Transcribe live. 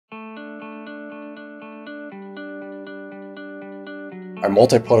Our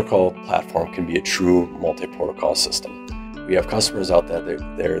multi-protocol platform can be a true multi-protocol system. We have customers out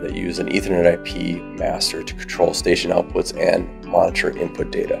there that use an Ethernet IP master to control station outputs and monitor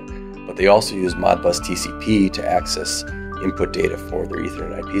input data, but they also use Modbus TCP to access input data for their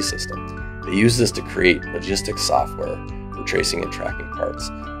Ethernet IP system. They use this to create logistics software for tracing and tracking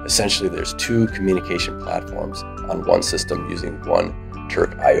parts. Essentially, there's two communication platforms on one system using one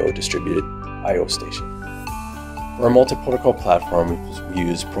Turck I/O distributed I/O station. For our multi-protocol platform, we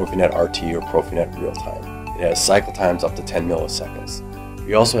use PROFINET RT or PROFINET Real Time. It has cycle times up to 10 milliseconds.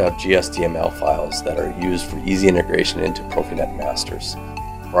 We also have GSTML files that are used for easy integration into PROFINET masters.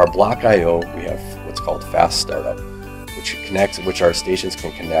 For our block I/O, we have what's called fast startup, which our stations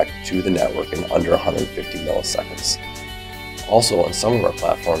can connect to the network in under 150 milliseconds. Also, on some of our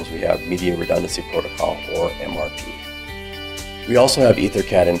platforms, we have Media Redundancy Protocol or MRP. We also have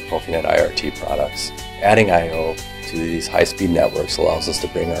EtherCAT and PROFINET IRT products. Adding I/O to these high-speed networks allows us to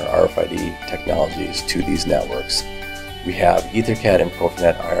bring our RFID technologies to these networks. We have EtherCAT and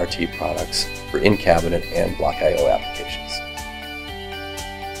PROFINET IRT products for in-cabinet and block I/O applications.